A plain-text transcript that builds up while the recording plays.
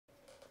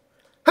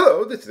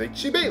Hello, this is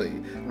H.C. Bailey,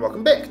 and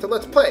welcome back to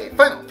Let's Play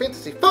Final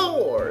Fantasy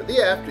IV,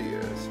 The After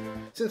Years.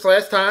 Since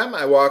last time,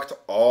 I walked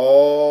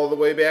all the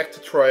way back to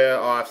Troia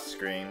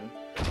off-screen.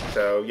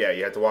 So, yeah,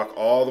 you had to walk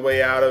all the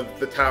way out of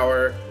the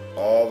tower,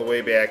 all the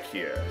way back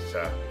here. So,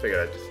 I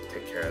figured I'd just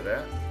take care of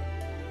that.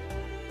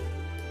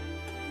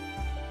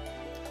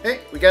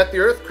 Hey, we got the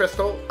Earth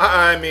Crystal.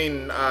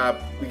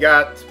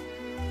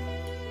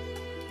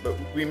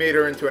 We made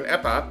her into an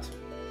Epopt.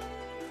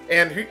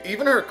 And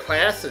even her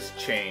class has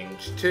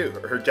changed, too.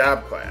 Her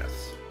job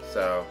class.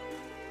 So...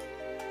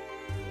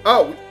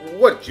 Oh,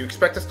 what? Did you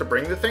expect us to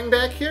bring the thing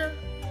back here?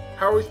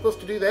 How are we supposed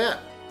to do that?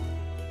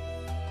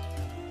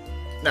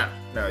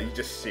 No, you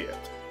just see it.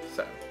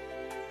 So...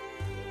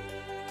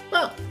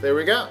 Well, there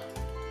we go.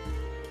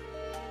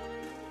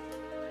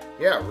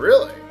 Yeah,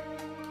 really?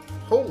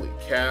 Holy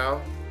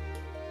cow.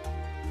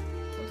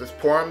 Does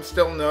Palom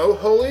still know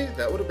Holy?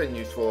 That would have been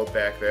useful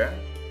back there.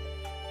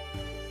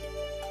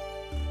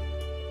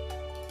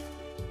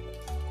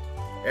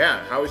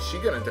 Yeah, how is she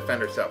going to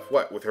defend herself?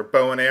 What, with her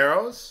bow and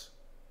arrows?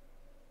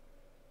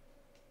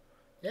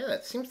 Yeah,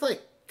 it seems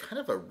like kind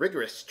of a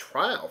rigorous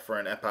trial for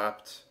an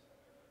Epopt.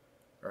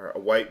 Or a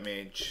white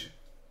mage.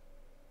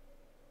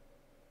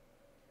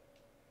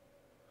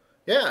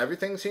 Yeah,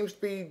 everything seems to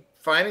be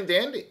fine and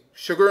dandy.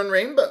 Sugar and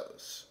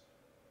rainbows.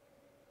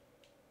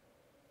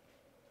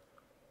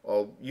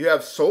 Well, you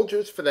have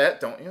soldiers for that,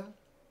 don't you?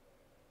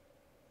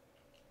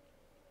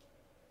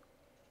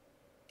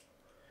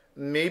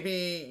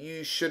 Maybe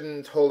you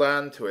shouldn't hold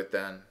on to it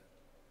then.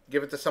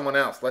 Give it to someone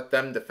else. Let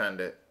them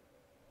defend it.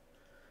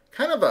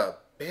 Kind of a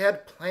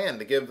bad plan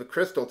to give the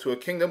crystal to a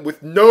kingdom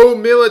with no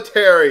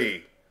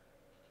military.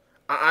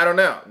 I don't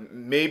know.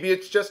 Maybe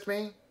it's just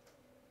me.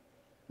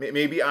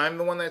 Maybe I'm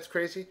the one that's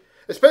crazy.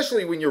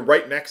 Especially when you're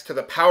right next to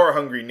the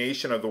power-hungry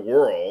nation of the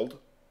world.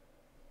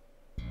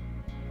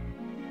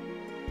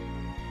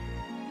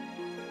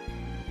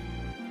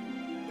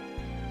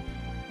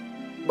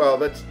 Well,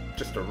 that's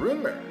just a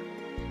rumor.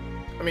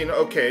 I mean,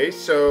 okay,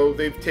 so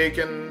they've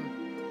taken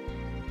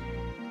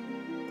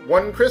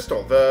one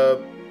crystal,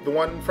 the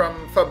one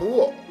from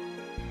Fabul.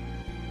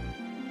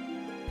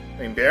 I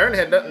mean, Baron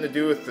had nothing to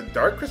do with the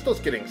dark crystals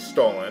getting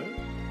stolen.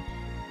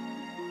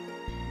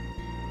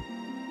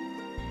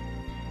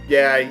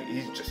 Yeah,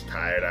 he's just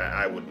tired.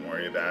 I wouldn't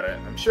worry about it.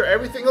 I'm sure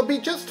everything will be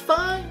just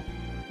fine.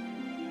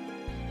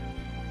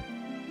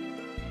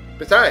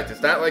 Besides,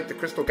 it's not like the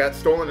crystal got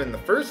stolen in the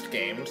first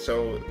game,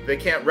 so they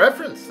can't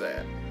reference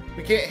that.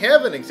 We can't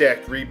have an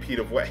exact repeat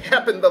of what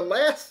happened the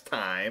last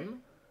time.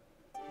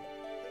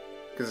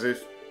 Because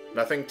there's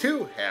nothing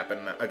to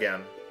happen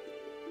again.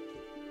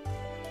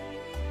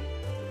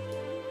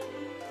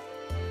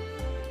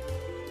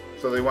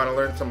 So they want to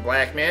learn some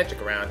black magic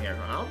around here.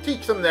 I'll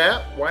teach them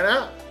that. Why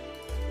not?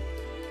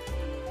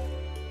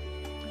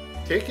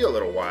 Take you a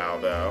little while,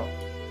 though.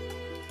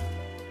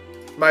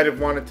 Might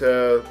have wanted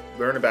to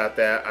learn about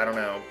that, I don't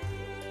know,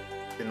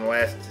 in the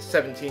last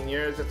 17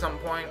 years at some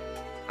point.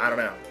 I don't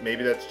know.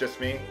 Maybe that's just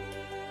me.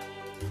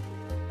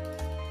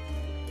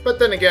 But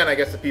then again, I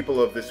guess the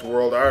people of this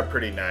world are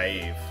pretty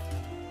naive.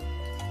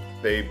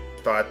 They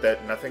thought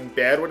that nothing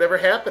bad would ever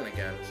happen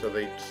again, so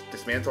they just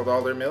dismantled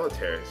all their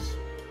militaries.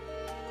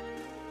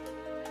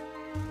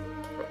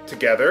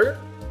 Together?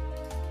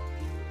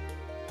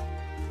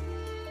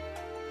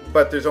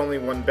 But there's only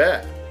one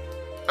bed.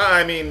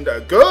 I mean,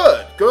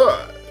 good.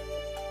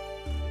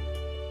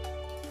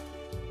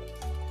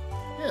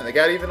 Yeah, they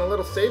got even a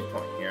little save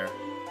point here.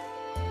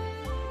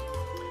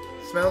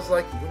 Smells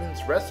like women's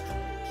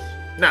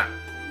restrooms. No,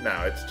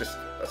 it's just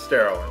a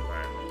sterile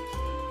environment.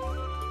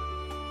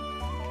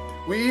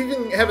 We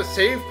even have a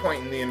save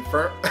point in the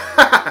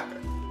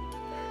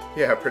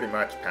Yeah, pretty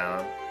much,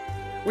 Palom.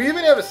 We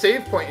even have a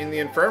save point in the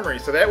infirmary,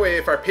 so that way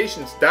if our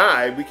patients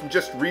die, we can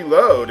just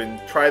reload and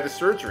try the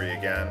surgery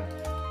again.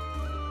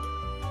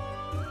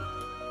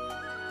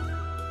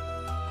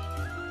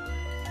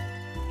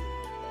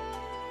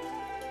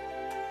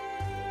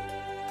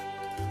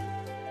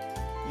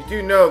 You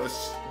do know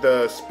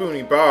the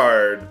Spoony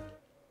Bard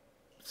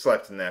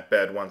slept in that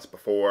bed once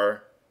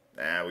before.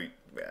 Nah, we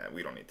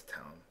don't need to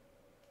tell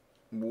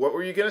him. What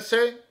were you gonna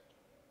say?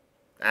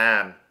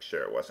 I'm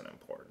sure it wasn't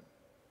important.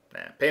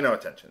 Nah, pay no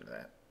attention to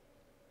that.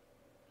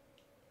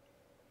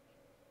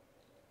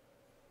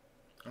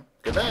 Oh,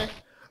 good night.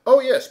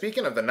 Oh yeah,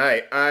 speaking of the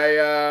night,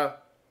 I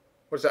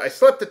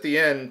slept at the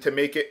inn to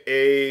make it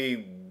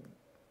a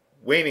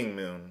waning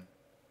moon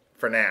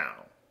for now.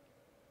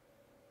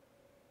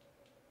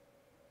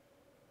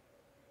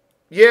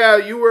 Yeah,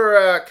 you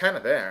were kind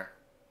of there.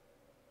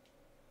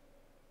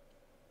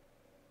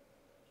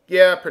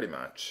 Yeah, pretty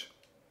much.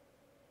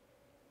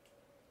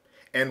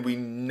 And we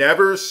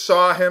never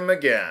saw him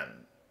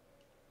again.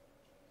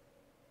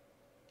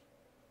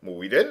 Well,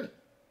 we didn't.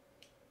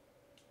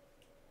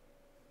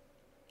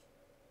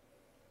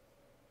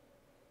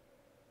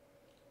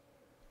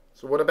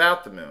 So what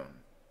about the moon?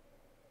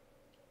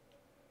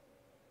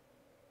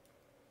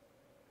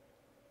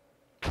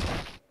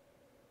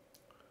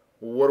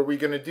 What are we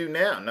going to do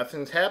now?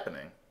 Nothing's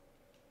happening.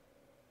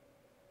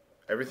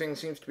 Everything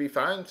seems to be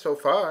fine so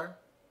far.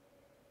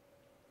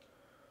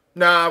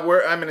 Nah,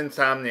 I'm an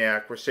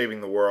insomniac. We're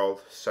saving the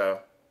world, so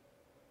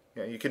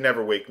you can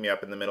never wake me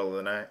up in the middle of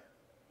the night.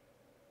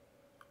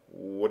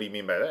 What do you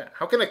mean by that?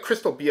 How can a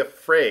crystal be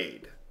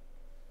afraid?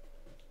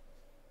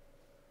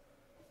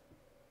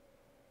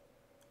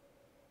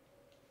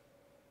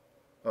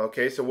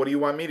 Okay, so what do you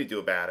want me to do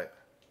about it?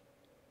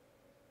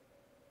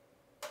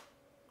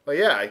 Well,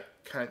 yeah, I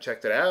kind of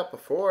checked it out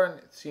before, and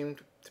it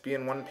seemed to be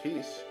in one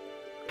piece.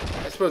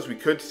 I suppose we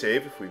could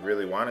save if we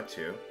really wanted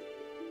to.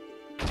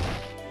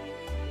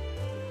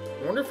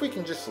 I wonder if we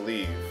can just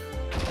leave.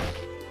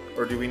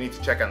 Or do we need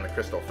to check on the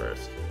crystal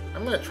first?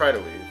 I'm going to try to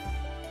leave.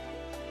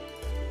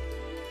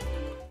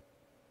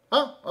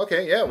 Oh,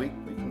 okay, yeah, we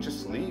can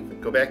just leave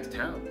and go back to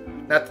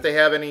town. Not that they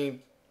have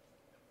any...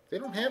 They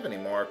don't have any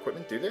more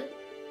equipment, do they?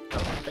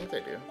 I don't think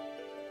they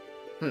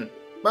do.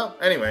 Well,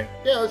 anyway,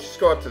 yeah, let's just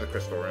go up to the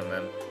crystal room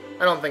then.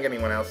 I don't think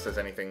anyone else says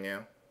anything new.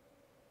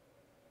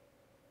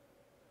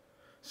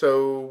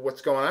 So,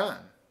 what's going on?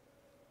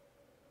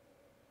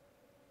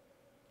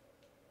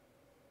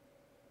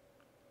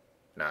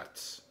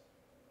 Nuts.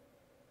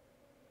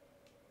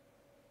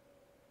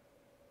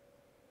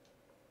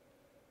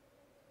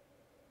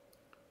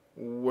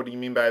 What do you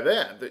mean by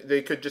that?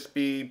 They could just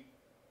be,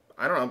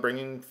 I don't know,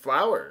 bringing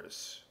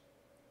flowers.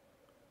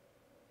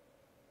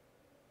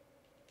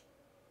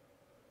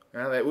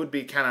 Well, that would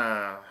be kind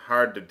of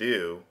hard to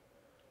do.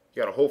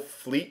 You got a whole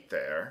fleet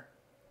there.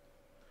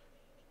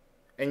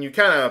 And you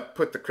kind of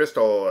put the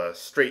crystal a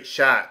straight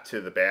shot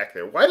to the back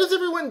there. Why does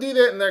everyone do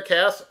that in their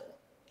castle?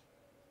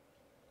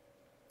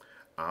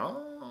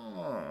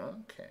 Oh,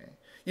 okay.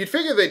 You'd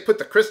figure they'd put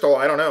the crystal,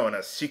 I don't know, in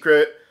a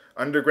secret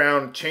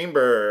underground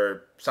chamber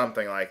or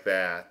something like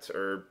that.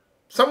 Or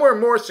somewhere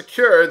more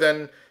secure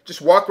than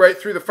just walk right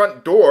through the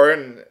front door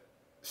and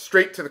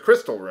straight to the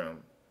crystal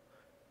room.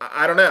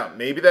 I don't know.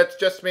 Maybe that's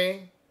just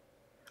me.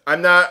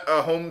 I'm not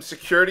a home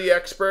security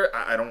expert.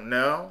 I don't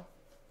know.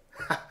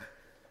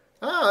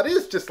 Ah, it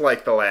is just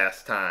like the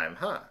last time,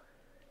 huh?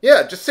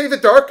 Yeah, just say the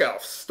Dark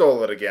Elf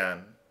stole it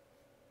again.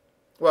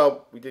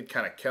 Well, we did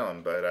kind of kill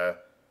him,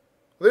 but,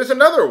 there's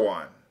another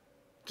one.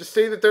 Just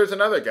say that there's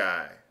another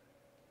guy.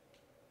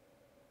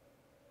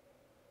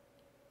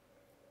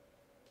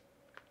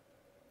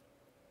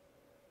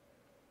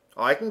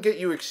 Oh, I can get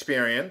you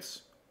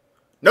experience.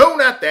 No,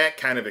 not that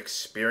kind of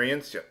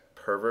experience, you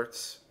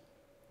perverts.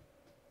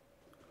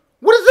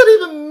 What does that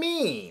even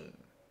mean?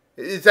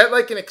 Is that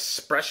like an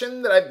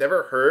expression that I've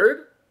never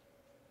heard?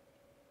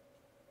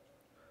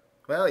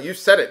 Well, you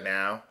said it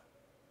now.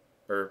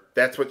 Or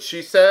that's what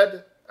she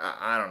said?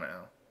 I don't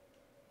know.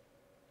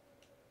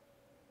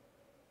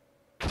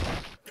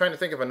 Trying to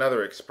think of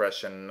another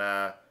expression.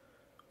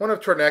 One of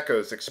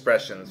Torneco's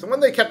expressions. The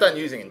one they kept on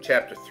using in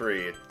Chapter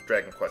 3 at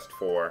Dragon Quest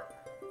IV.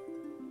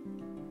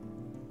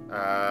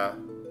 I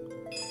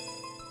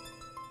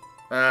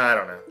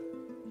don't know.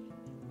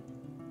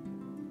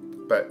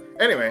 But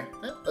anyway,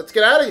 let's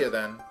get out of here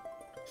then.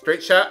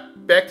 Straight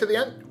shot back to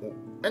the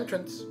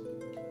entrance.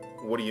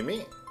 What do you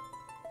mean?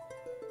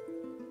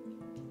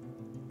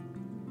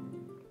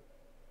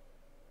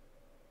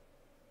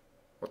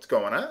 What's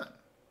going on?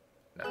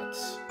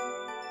 Nuts.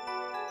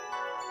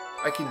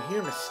 I can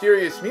hear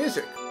mysterious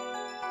music.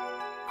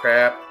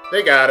 Crap,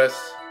 they got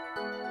us.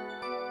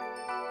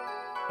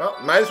 Well,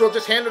 might as well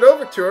just hand it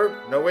over to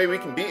her. No way we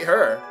can beat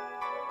her.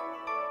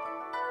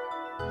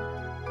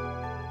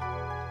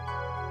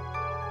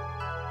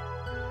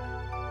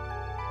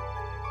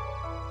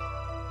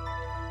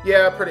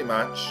 Yeah, pretty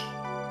much.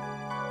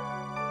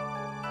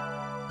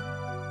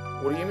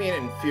 What do you mean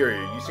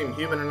inferior? You seem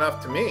human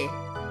enough to me.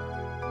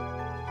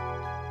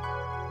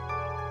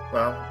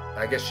 Well,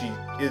 I guess she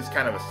is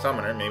kind of a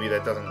summoner. Maybe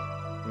that doesn't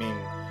mean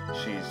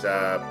she's,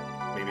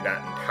 maybe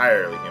not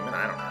entirely human.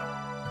 I don't know.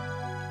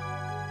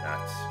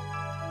 Nuts.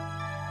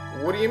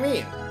 What do you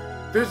mean?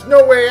 There's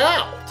no way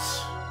out!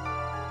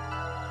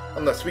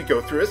 Unless we go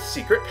through a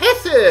secret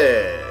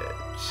passage!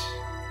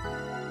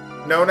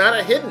 No, not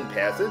a hidden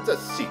passage, a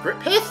secret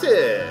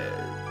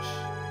passage!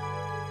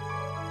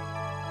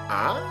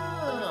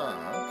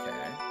 Ah,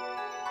 okay.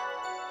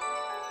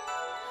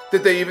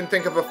 Did they even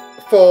think of a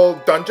full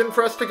dungeon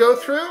for us to go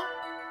through?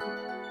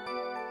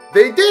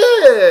 They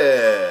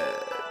did!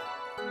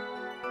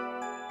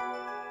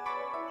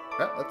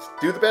 Well, let's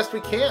do the best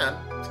we can.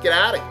 Let's get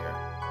out of here.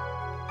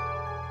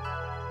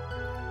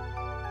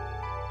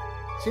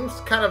 Seems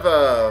kind of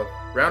a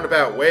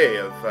roundabout way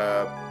of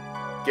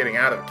getting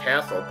out of the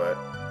castle, but...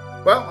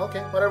 Well,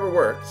 okay, whatever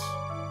works.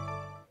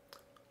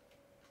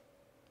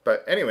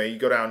 But anyway, you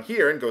go down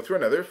here and go through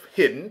another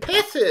hidden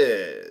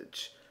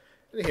passage.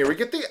 And here we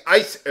get the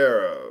ice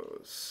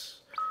arrows.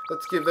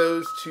 Let's give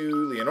those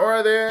to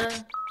Leonora there.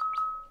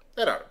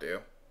 That ought to do.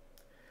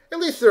 At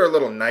least they're a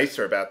little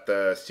nicer about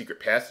the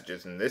secret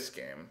passages in this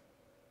game.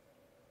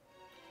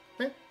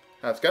 Okay,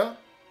 how's it going?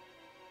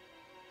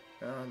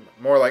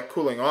 More like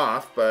cooling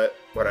off, but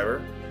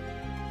whatever.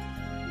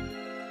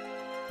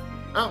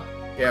 Oh,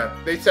 yeah,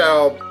 they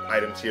sell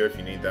items here if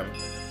you need them.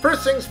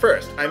 First things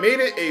first, I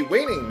made it a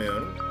waning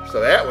moon So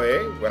that way,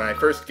 when I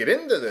first get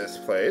into this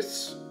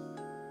place,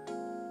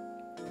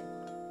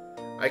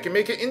 I can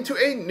make it into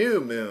a new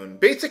moon.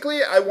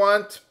 Basically, I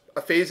want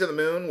a phase of the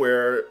moon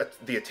where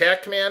the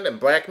attack command and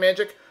black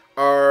magic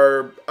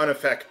are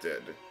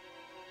unaffected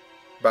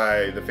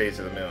by the phase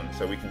of the moon.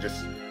 So we can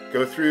just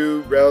go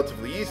through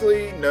relatively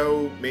easily,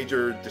 no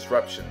major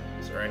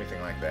disruptions or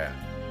anything like that.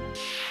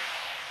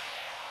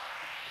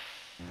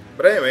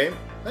 But anyway,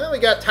 well, we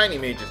got tiny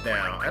mages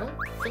now. I don't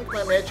think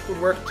my magic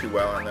would work too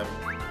well on them.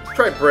 Let's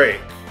try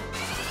break.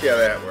 See how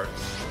that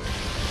works.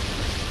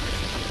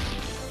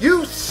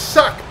 You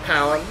suck,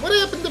 Palom. What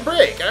happened to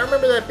break? I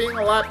remember that being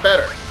a lot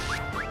better.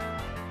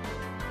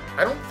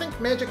 I don't think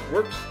magic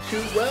works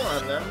too well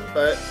on them,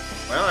 but,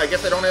 well, I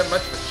guess I don't have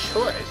much of a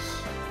choice.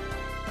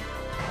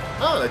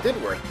 Oh, that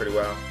did work pretty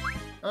well.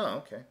 Oh,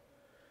 okay.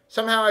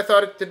 Somehow I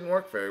thought it didn't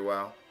work very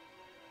well.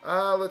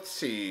 Let's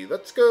see.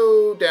 Let's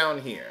go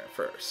down here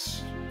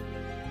first.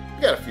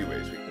 We got a few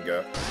ways we can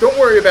go. Don't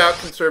worry about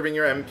conserving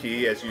your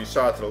MP, as you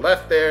saw to the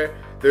left there.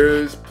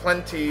 There's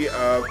plenty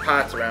of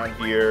pots around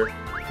here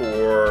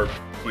for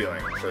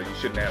healing, so you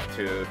shouldn't have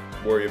to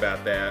worry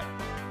about that.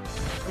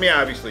 I mean,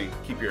 obviously,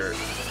 keep your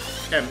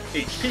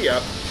HP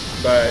up,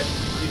 but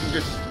you can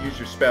just use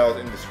your spells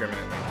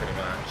indiscriminately, pretty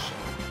much.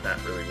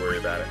 Not really worry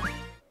about it.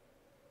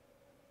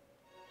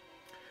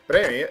 But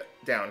anyway,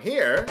 down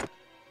here,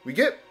 we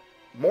get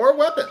more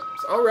weapons.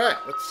 Alright,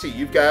 let's see.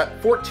 You've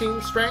got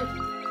 14 strength.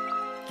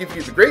 Give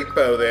you the great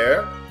bow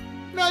there.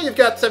 Now you've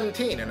got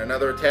 17 and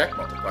another attack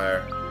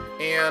multiplier.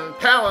 And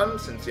Palom,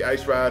 since the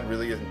ice rod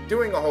really isn't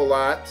doing a whole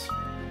lot,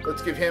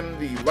 let's give him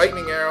the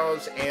lightning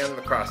arrows and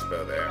the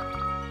crossbow there.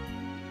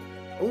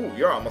 Ooh,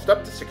 you're almost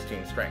up to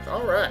 16 strength.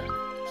 Alright.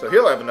 So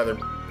he'll have another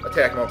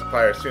attack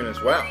multiplier soon as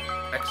well.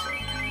 Excellent.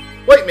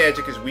 White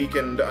magic is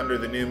weakened under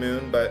the new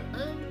moon, but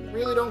I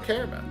really don't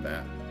care about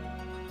that.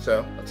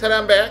 So let's head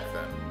on back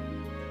then.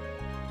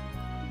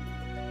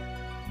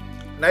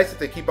 Nice that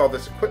they keep all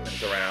this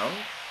equipment around,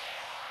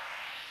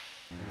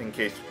 in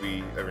case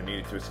we ever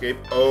needed to escape.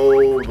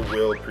 Oh, the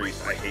Will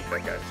Priest. I hate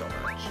that guy so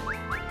much.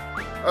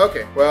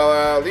 Okay,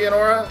 well,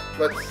 Leonora,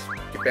 let's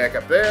get back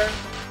up there.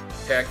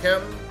 Attack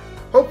him.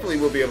 Hopefully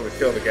we'll be able to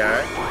kill the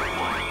guy.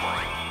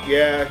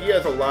 Yeah, he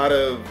has a lot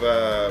of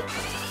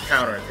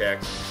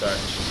counterattacks and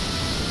such.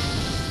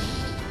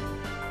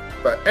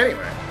 But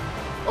anyway.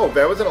 Oh,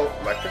 that was an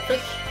electric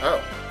fish? Oh,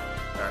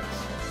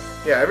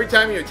 nice. Yeah, every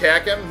time you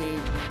attack him, he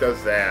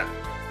does that.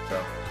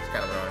 So, it's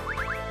kind of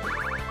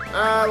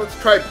annoying. Let's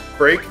try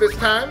break this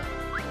time.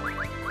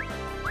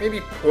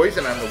 Maybe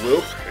poison on the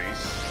Will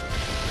Priest.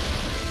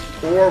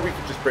 Or we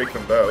could just break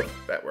them both.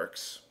 That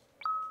works.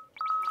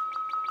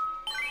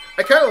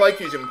 I kind of like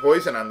using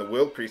poison on the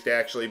Will Priest,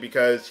 actually,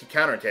 because he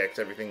counterattacks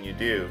everything you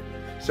do.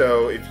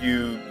 So if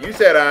you use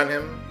that on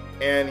him,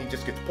 and he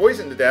just gets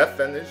poisoned to death,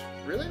 then there's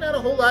really not a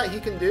whole lot he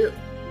can do.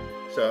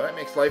 So that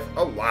makes life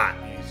a lot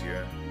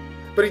easier.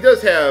 But he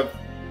does have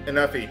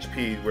enough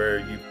HP where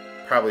you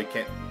probably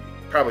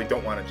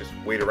don't want to just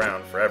wait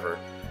around forever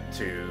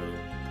to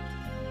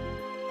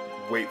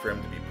wait for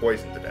him to be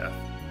poisoned to death.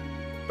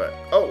 But,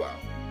 oh well.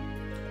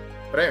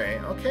 But anyway,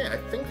 okay, I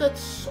think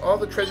that's all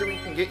the treasure we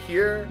can get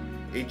here.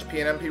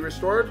 HP and MP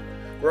restored.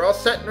 We're all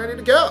set and ready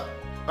to go.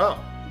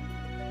 Oh.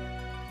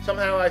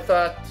 Somehow I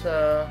thought,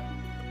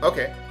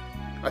 okay.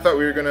 I thought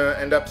we were going to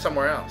end up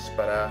somewhere else,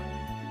 but,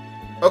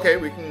 okay,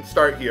 we can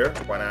start here.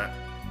 Why not?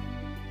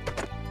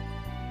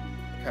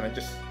 Kind of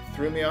just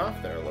threw me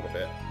off there a little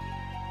bit.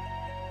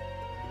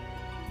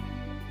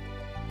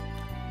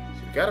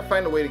 So we got to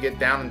find a way to get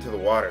down into the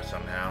water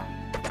somehow.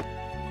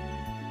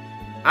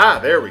 Ah,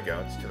 there we go.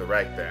 It's to the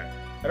right there.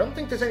 I don't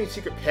think there's any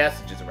secret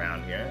passages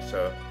around here,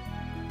 so...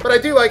 But I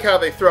do like how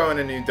they throw in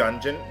a new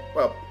dungeon.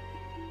 Well,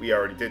 we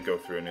already did go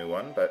through a new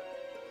one, but...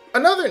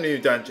 Another new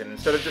dungeon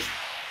instead of just...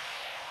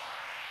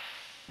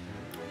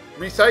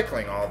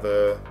 recycling all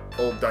the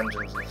old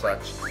dungeons and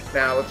such.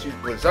 Now, let's use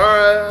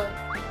Blizzara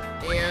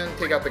and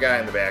take out the guy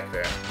in the back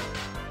there.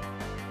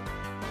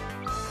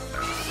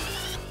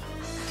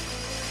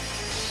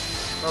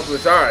 Well,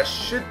 Blizzara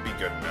should be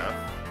good enough.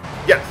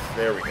 Yes,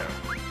 there we go.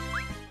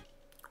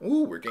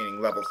 Ooh, we're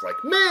gaining levels like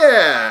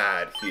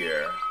mad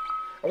here.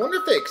 I wonder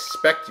if they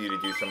expect you to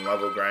do some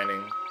level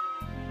grinding.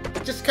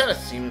 It just kind of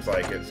seems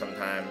like it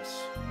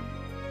sometimes.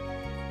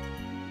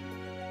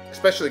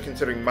 Especially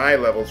considering my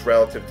levels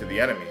relative to the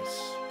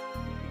enemies.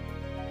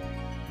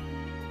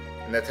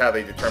 And that's how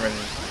they determine,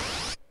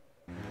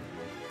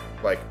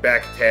 like,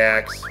 back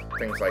attacks,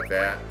 things like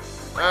that.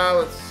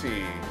 Let's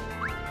see.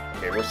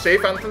 Okay, we're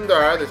safe on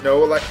Thundara. There's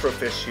no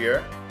Electrofish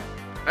here.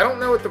 I don't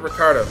know what the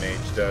Ricardo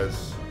Mage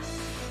does,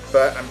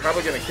 but I'm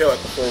probably going to kill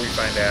it before we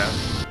find out.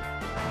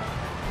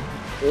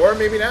 Or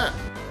maybe not.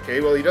 Okay,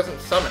 well, he doesn't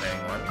summon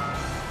anyone.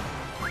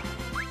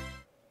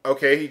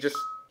 Okay, he just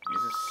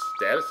uses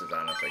statuses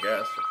on us, I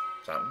guess, or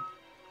something.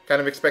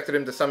 Kind of expected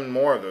him to summon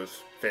more of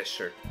those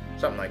fish or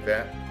something like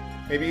that.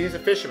 Maybe he's a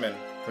fisherman.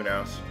 Who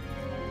knows?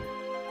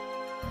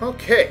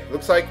 Okay,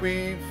 looks like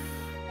we've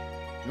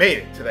made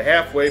it to the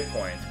halfway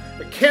point.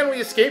 But can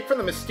we escape from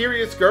the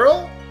mysterious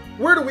girl?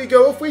 Where do we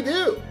go if we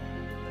do?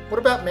 What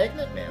about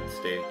Magnet Man's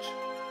stage?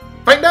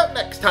 Find out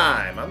next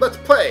time on Let's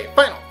Play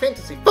Final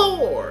Fantasy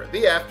IV: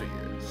 The After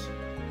Years.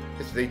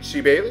 This is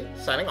H.C. Bailey,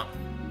 signing off.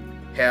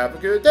 Have a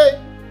good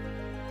day.